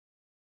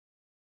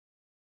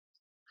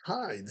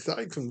Hi, it's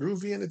Ike from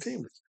Groovy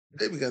Entertainment.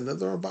 Today we got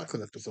another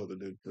unboxing episode to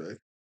do today.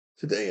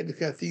 Today I just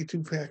got these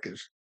two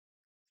packages.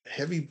 A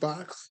heavy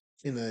box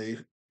and a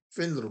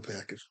thin little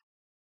package.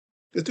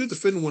 Let's do the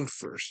thin one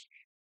first.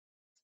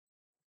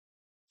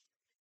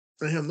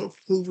 I have no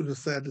clue what's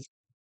inside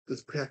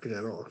this package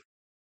at all.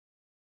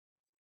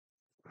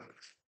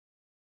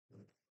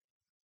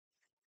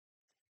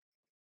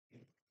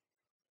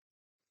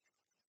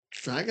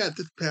 So I got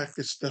this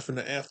package stuff in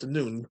the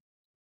afternoon,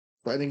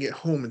 but I didn't get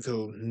home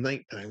until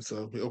nighttime,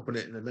 so we opened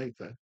it in the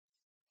nighttime.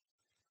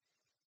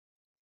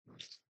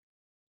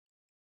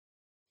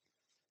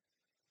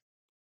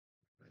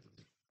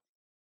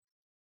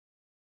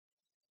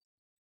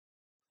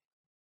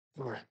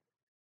 All right.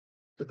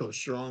 Look how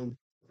strong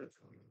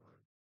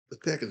this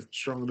package is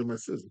stronger than my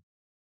scissors.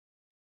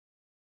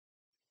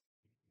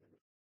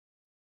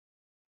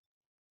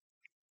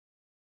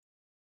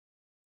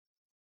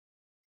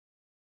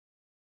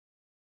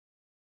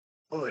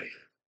 Boy.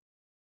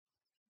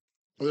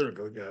 Oh, there we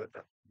go, got it.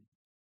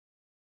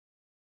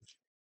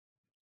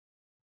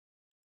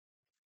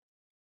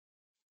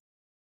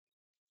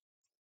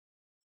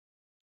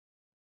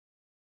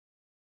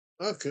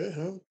 Okay,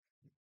 huh?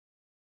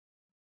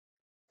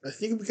 I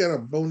think we got a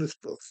bonus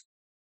book.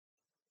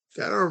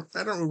 I don't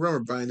remember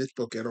buying this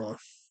book at all.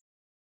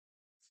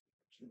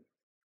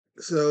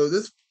 So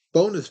this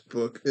bonus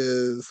book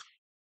is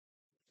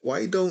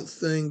Why Don't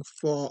Things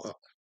Fall Up?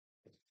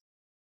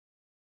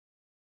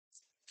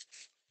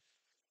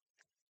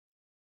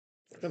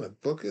 What kind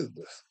of book is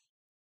this?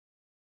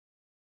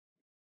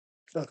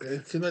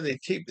 Okay, seems like they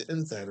taped the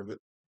inside of it.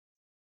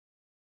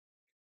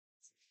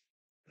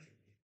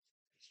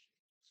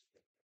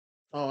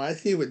 Oh, I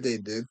see what they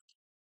did.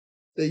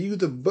 They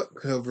used a book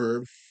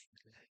cover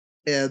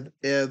as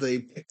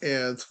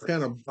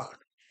kind of box.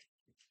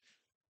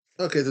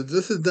 Okay, so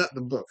this is not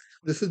the book.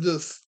 This is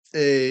just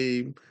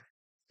a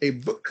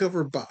book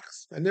cover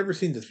box. I've never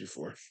seen this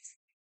before.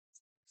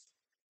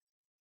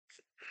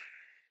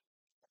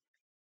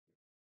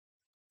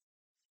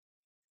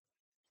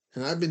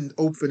 And I've been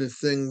opening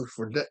things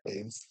for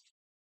decades,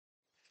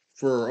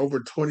 for over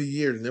 20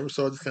 years, and never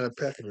saw this kind of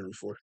packaging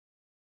before.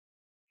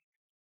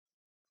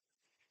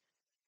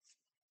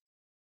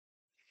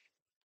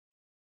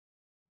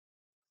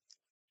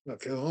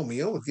 Okay, oh,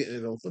 me, I was getting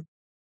it open.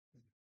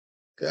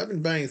 I've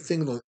been buying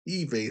things on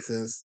eBay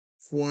since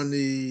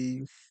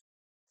 20,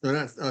 no,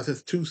 not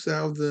since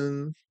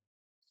 2000.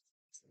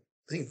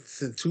 I think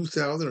since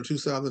 2000 or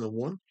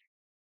 2001.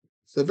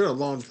 So it's been a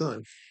long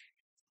time.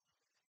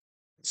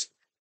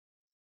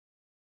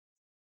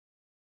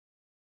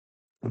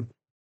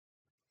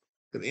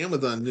 And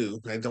Amazon knew.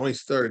 I only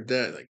started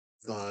that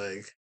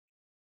like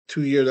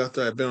 2 years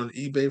after I've been on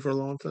eBay for a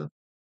long time.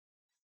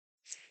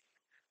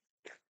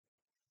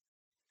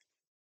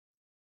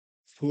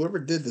 Whoever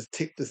did this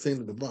taped this thing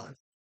to the box.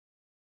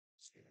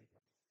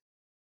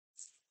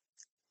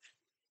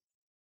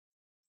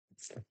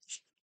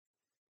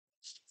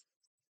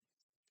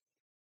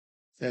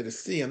 I had to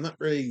see. I'm not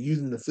really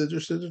using the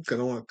scissors because I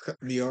don't want to cut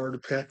the yard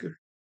of the package.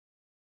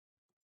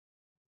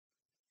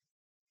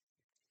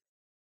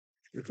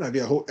 It's might be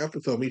a whole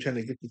episode of me trying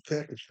to get this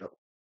package out.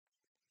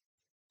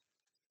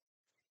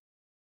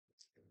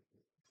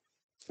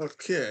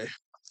 Okay.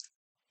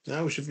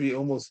 Now we should be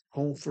almost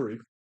home free.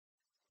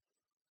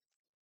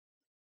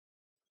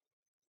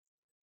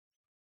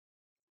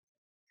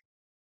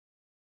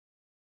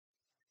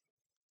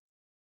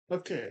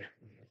 Okay.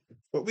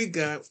 What we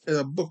got is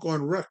a book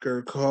on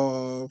record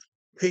called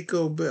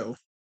Paco Bill.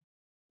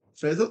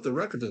 So I thought the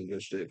record's in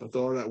good shape with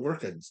all that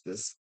work I just did.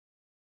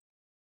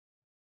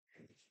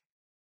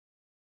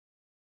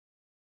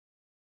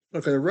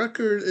 Okay, the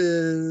record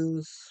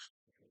is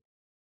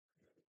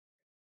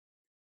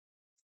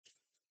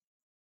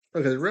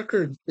okay. The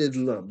record is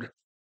loved.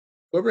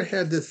 Whoever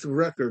had this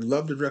record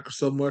loved the record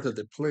so much that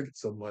they played it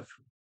so much.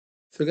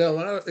 So it got a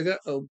lot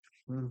of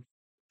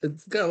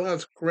it's got a lot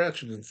of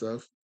scratches and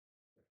stuff.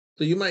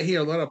 So you might hear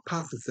a lot of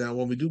popping sound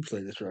when we do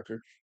play this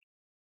record.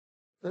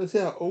 Let's see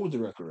how old the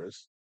record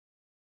is.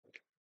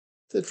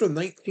 It's from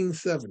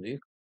 1970, and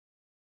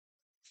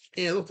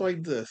it looks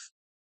like this.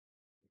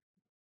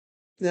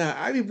 Now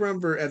I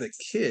remember as a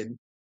kid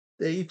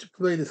they used to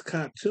play this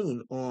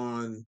cartoon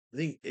on I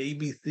think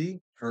ABC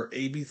or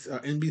ABC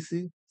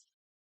NBC.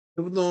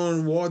 It was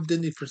on Walt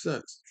Disney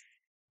Presents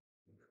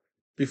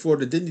before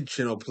the Disney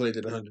Channel played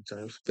it 100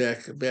 times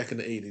back in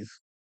the 80s.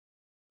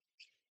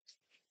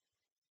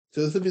 So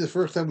this will be the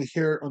first time we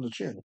hear it on the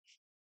channel.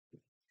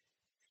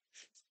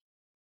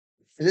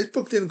 And this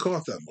book didn't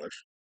cost that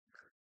much.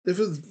 This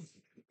was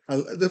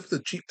this was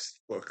a cheap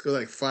book, it was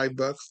like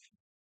 $5.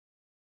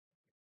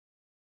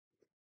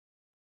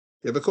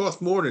 If it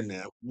costs more than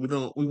that,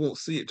 we won't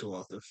see it too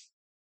often.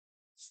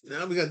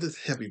 Now we got this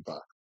heavy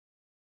box.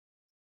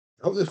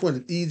 I hope this one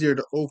is easier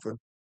to open.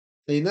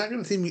 And you're not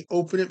gonna see me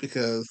open it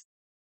because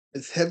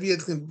it's heavy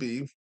as can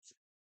be.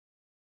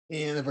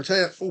 And if I try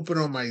to open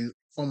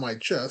on my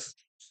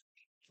chest,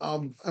 I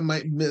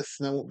might miss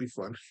and that won't be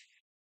fun.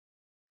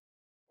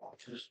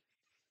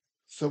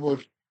 So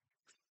we'll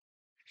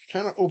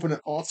kind of open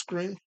it off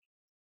screen.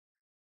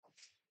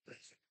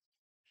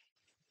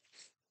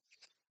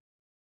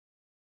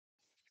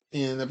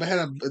 And if I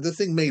had if this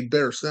thing made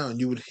better sound,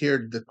 you would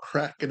hear the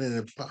cracking and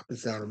the popping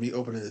sound of me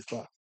opening this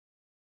box.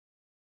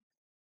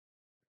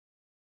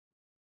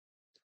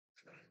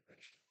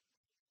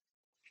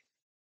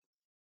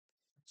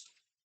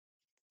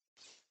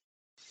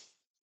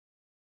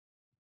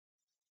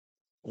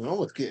 I'm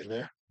almost getting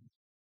there.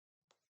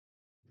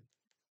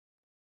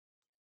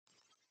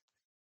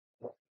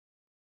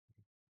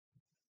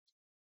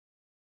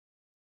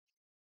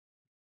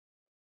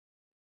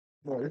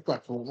 Boy, this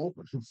box won't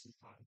open.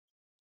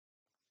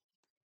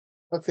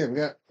 Okay, we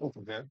got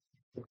open man.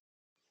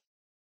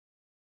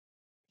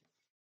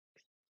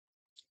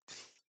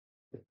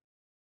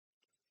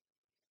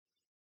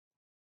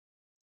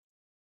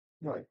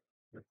 Right.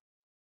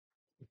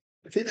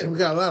 I think that we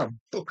got a lot of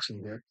books in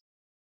here.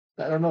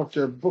 I don't know if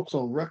they're books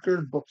on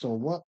record, books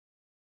on what.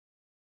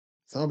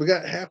 So we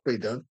got halfway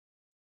done.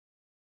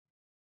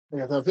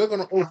 Yeah, so if you're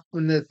gonna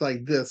open this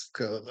like this,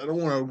 because I don't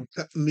want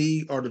to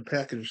me or the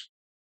package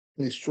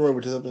destroy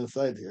what is up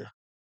inside here.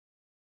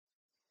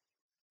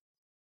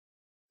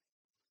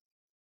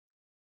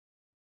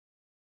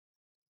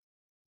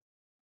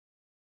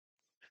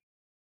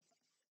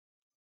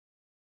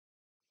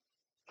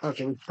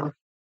 Okay,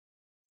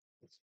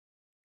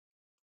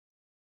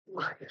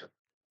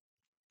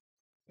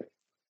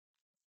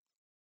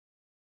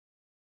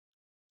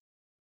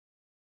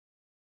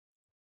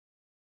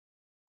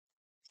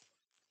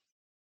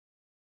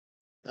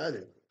 I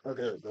did.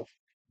 Okay, there we go.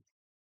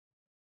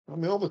 I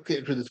mean, almost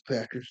getting to this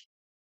package.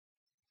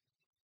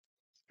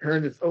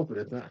 Turn this open.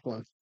 It's not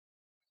fun.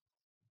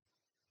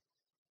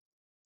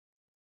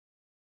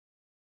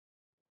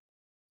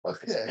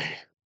 Okay,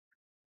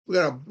 we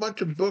got a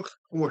bunch of books.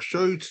 We'll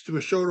show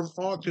them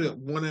all to you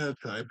one at a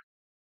time.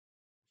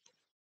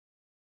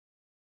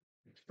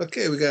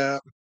 Okay, we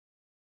got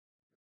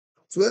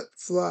flip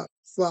flop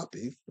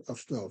floppy.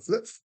 No,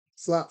 flip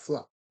flop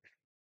flop.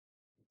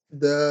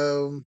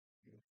 The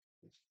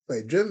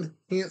like Jim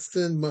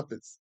Henson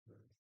Muppets.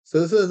 So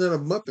this is another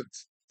Muppet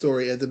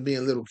story as them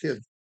being little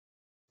kids.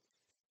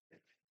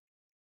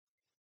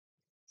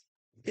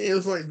 It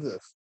was like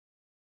this.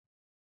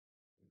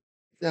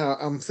 Now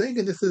I'm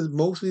thinking this is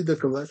mostly the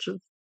collection.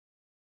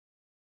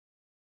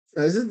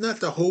 Now, this is not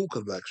the whole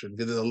collection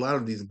because there's a lot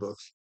of these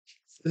books.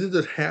 This is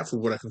just half of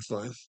what I can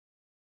find.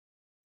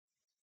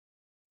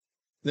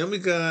 Then we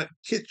got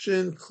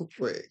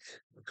wait,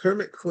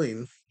 Kermit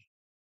Clean,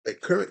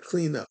 like Kermit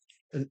Clean Up,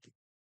 and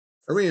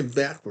I ran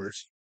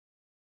backwards.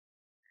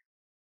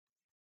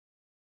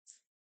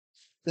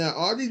 Now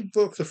all these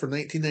books are from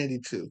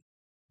 1992.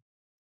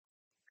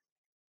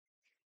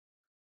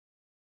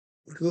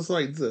 It looks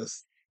like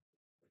this.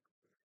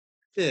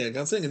 Yeah,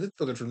 I'm thinking this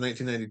book is from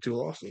 1992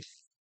 also.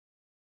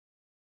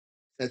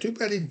 Now, too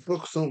bad these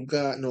books don't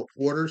got no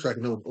order, so I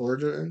can know what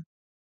order they're in.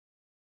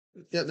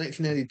 Yeah,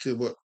 1992.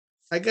 But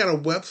I got a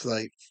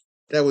website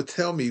that would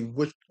tell me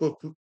which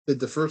book is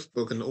the first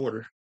book in the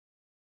order.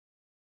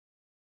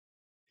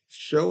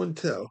 Show and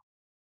Tell,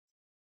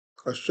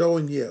 or Show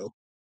and Yell.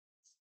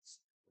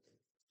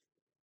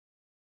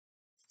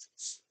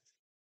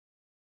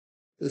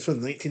 It's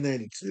from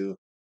 1992.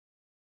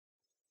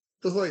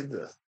 Just like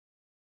this.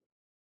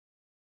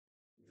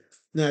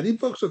 Now, these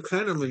books are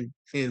kind of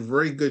in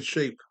very good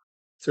shape,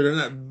 so they're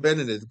not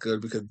bending as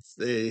good because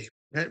they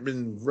hadn't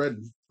been read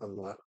a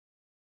lot.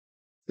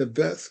 The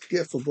best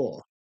gift of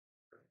all.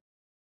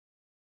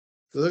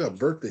 So they got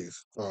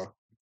birthdays.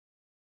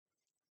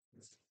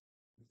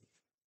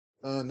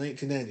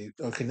 1990.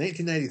 Okay,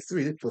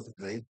 1993. This book was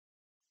made.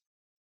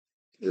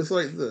 Just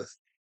like this.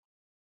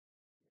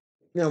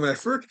 Now, when I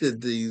first did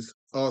these,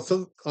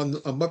 some on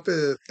a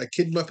Muppet, a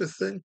Kid Muppet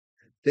thing,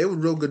 they were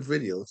real good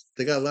videos.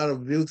 They got a lot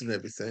of views and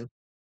everything.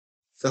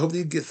 So I hope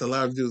these gets a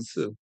lot of views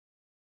too.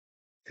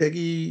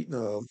 Peggy,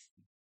 no,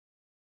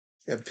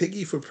 yeah,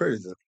 Piggy for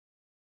President.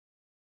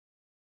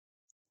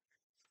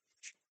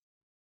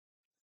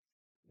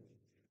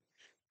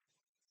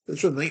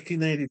 It's from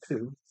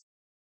 1992.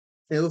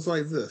 And it looks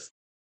like this.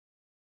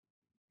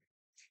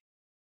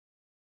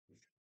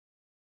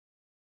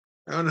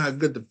 I don't know how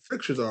good the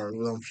pictures are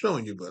what I'm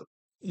showing you, but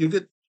you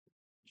get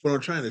what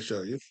I'm trying to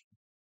show you.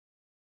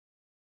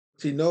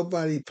 See,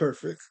 nobody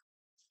perfect.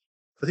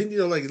 I think these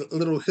are like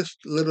little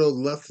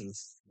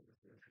lessons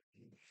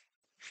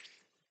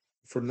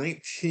for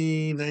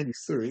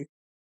 1993.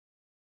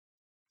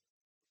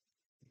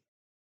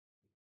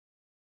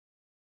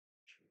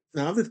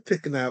 Now I'm just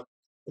picking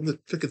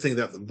things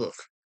out of the book.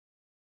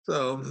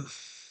 So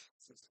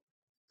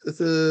this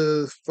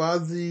is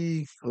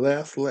Fozzie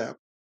Last Lap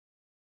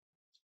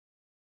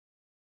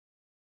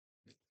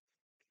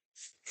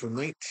from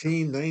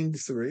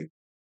 1993.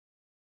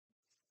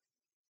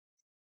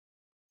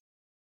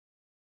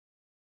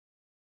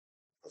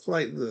 It's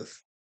like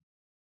this.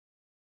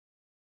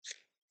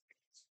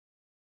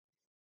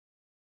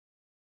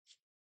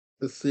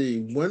 Let's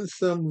see, win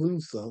some,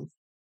 lose some.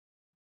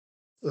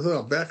 This is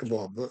a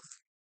basketball book,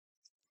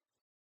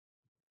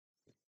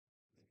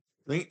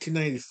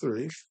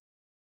 1993.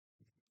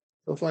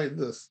 Stuff like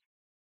this.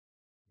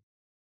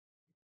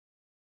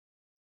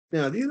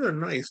 Now these are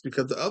nice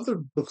because the other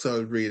books I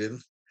was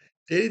reading,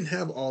 they didn't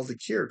have all the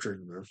characters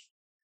in them.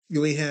 You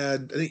only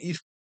had, I think each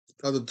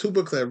of the two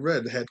books I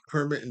read had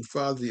Kermit and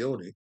Fozzie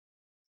only.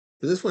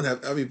 But this one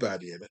have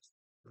everybody in it.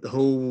 The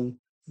whole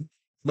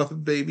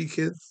Muppet Baby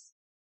kids,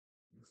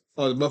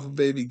 or the Muppet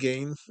Baby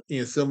game,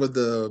 and some of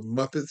the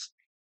Muppets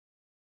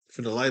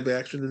for the live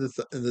action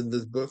in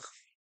this book.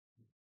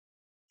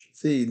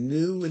 See,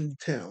 new in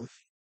town.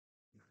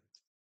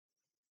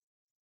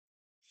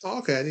 Oh,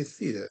 okay, I didn't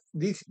see that.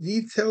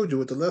 These tells you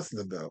what the lesson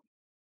about.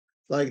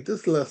 Like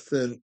this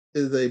lesson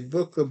is a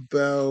book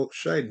about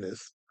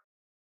shyness.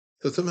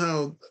 So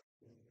somehow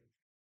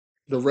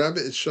the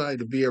rabbit is shy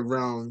to be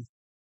around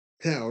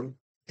town,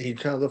 and he's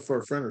trying to look for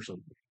a friend or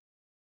something.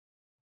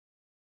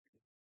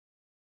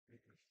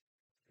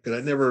 Because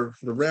I never,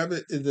 the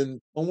rabbit is in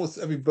almost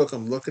every book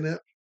I'm looking at.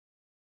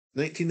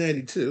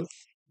 1992.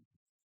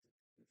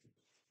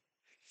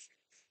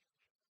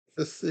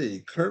 Let's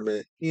see,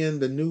 Kermit and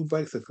the New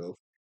Bicycle.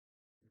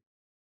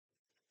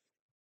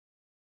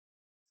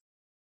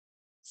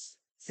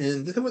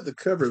 And this is what the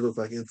cover looks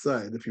like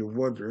inside, if you're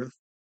wondering.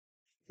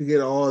 You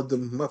get all the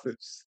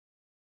Muppets.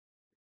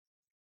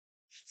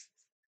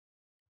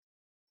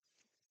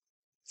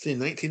 See,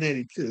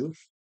 1992.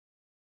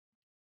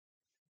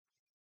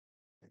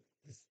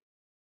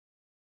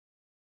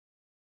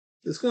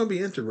 It's going to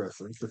be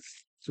interesting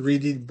to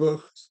read these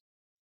books.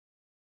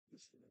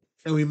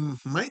 And we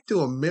might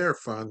do a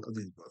marathon of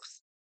these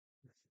books.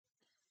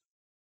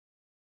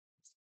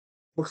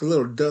 Looks a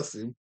little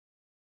dusty.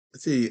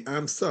 Let's see,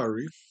 I'm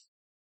sorry.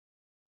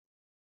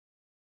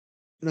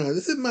 Now,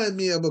 this reminds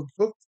me of a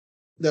book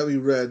that we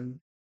read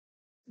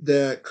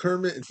that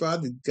Kermit and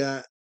Fozzie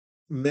got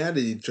mad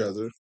at each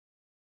other,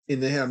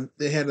 and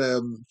they had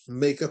a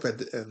make up at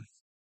the end.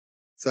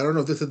 So I don't know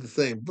if this is the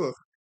same book.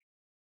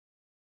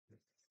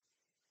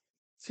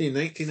 See,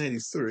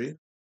 1993.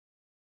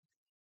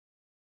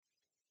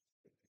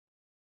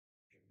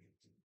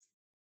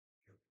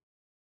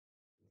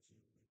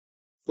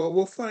 But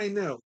we'll find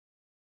out.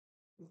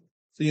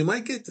 So you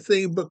might get the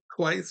same book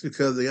twice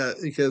because they got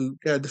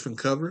a different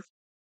cover.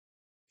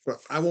 But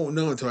I won't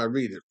know until I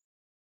read it.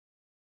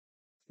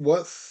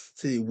 What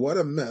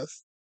a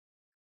mess.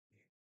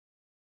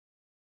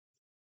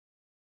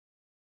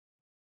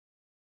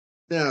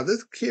 Now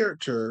this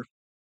character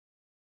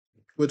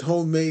was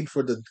homemade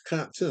for the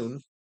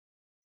cartoon.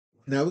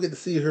 Now we get to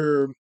see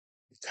her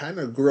kind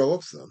of grow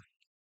up some.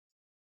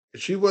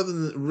 She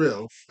wasn't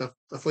real.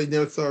 That's why you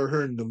never saw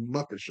her in the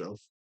Muppet Show.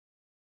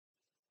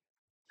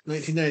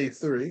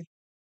 1993.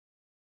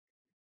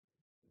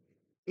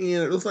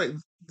 And it looks like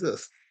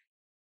this.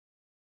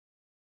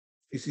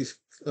 You see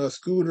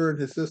Scooter and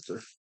his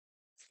sister.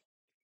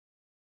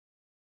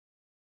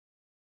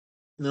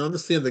 Now I'm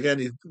just seeing they got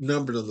these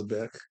numbers on the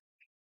back.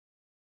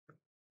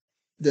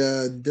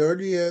 The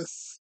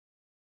dirtiest,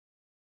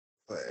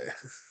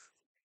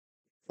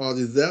 oh,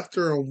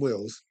 disaster on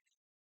wheels.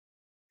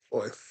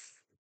 Boy,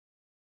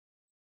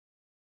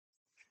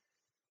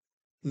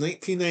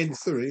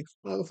 1993.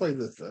 Oh, looks like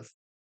this stuff.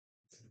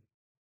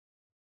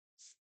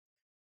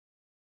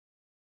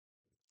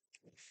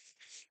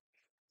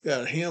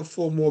 Got a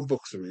handful more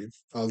books to read.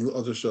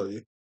 I'll just show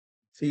you.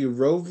 See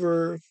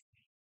Rover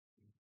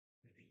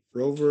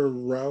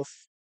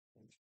Ralph.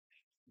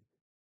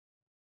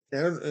 I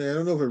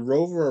don't know if it's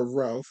Rover or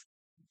Ralph.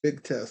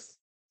 Big test.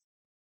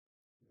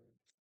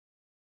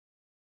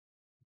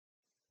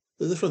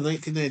 This is from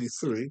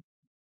 1993.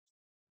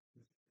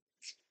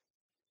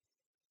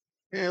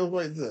 And it looks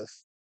like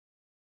this.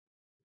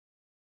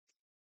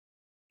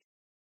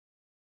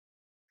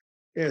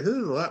 Yeah, this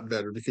is a lot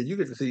better because you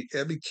get to see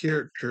every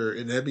character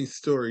in every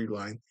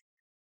storyline.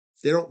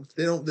 They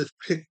don't just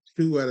pick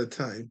two at a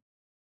time.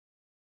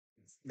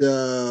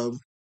 The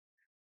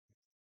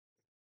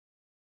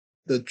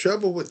the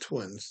trouble with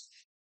twins.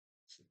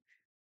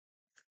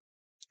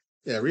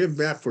 Yeah, reading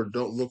backward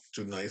don't look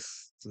too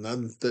nice. Now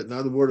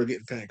the word are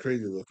getting kind of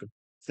crazy looking.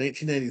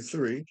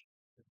 1993.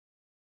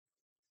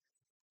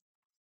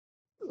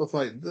 Looks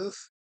like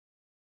this.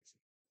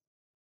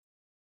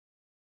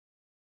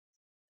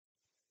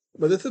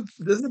 But this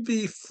will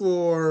be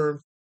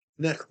for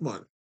next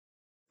month.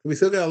 We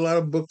still got a lot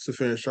of books to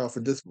finish off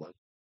for this month.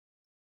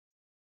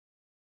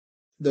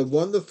 The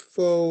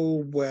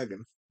Wonderful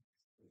Wagon.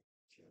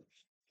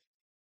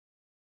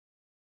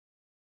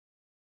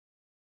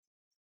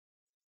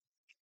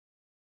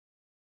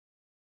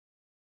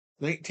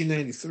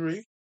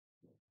 1993.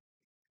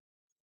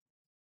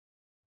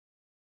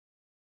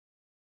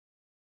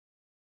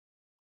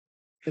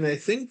 And I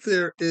think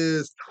there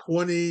is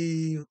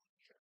 20, I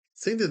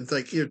think it's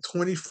like either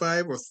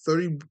 25 or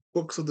 30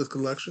 books of this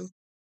collection.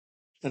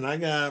 And I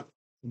got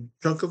a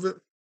chunk of it.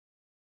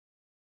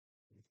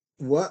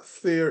 What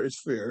Fair is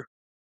Fair?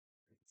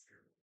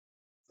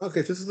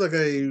 Okay, this is like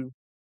they're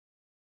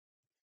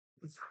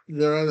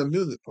on a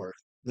music park.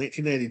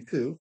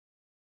 1992.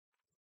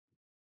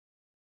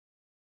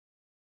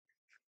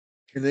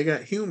 And they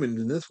got humans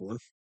in this one.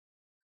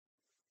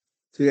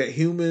 So you got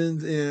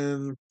humans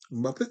and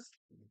Muppets.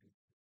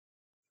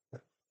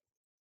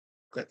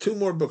 Got two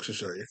more books to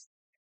show you.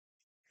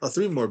 Oh,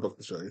 three more books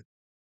to show you.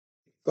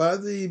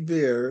 Fozzie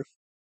Bear,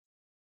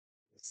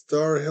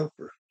 Star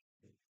Helper.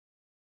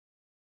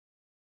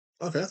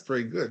 Okay, that's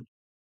very good.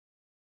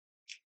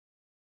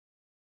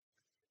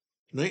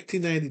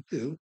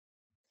 1992.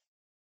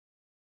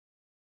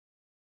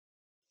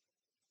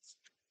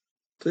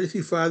 So you see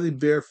Fozzie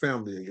Bear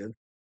family again.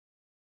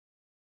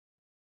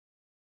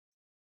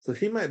 So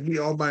he might be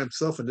all by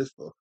himself in this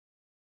book.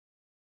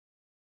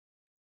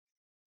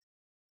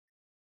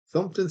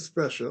 Something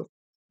special.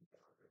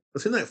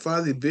 But seems like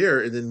Fozzie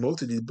Bear is in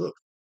most of these books.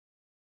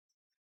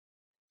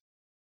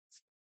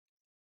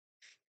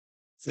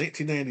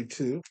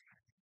 1992.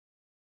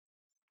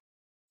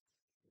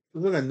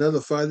 Look at another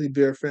Fozzie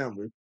Bear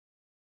family.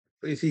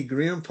 But you see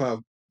Grandpa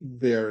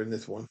Bear in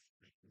this one.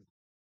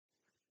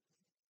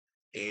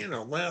 And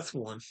our last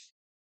one.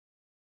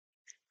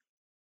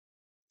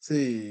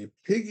 See,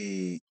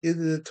 Piggy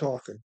isn't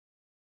talking.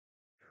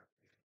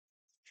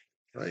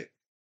 Right?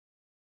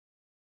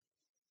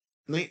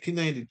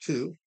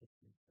 1992.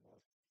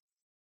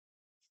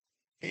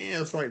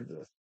 And it's like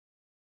this.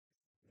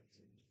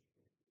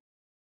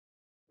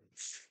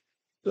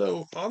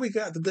 So all we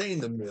got today in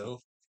the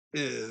mill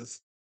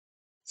is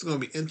it's going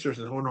to be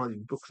interesting holding all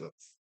these books up.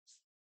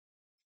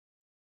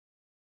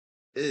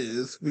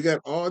 Is we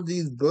got all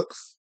these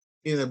books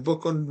in a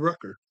book on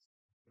record.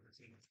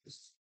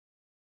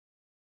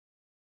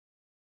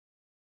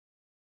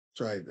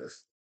 Try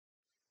this.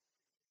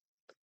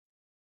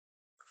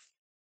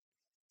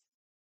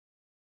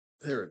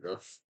 Here we go.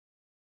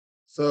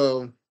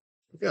 So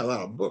we got a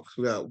lot of books.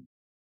 We got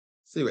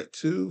see what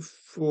 2,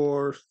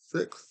 4,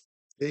 6,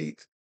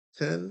 8,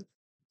 10,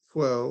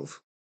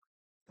 12,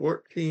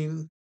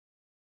 14,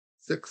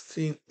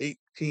 16,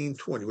 18,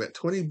 20. We got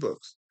 20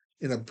 books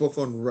in a book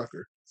on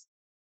record.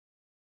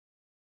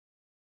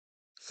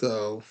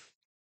 So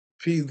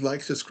please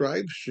like,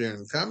 subscribe, share,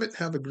 and comment.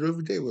 Have a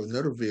groovy day with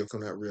another video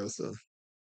coming out real soon.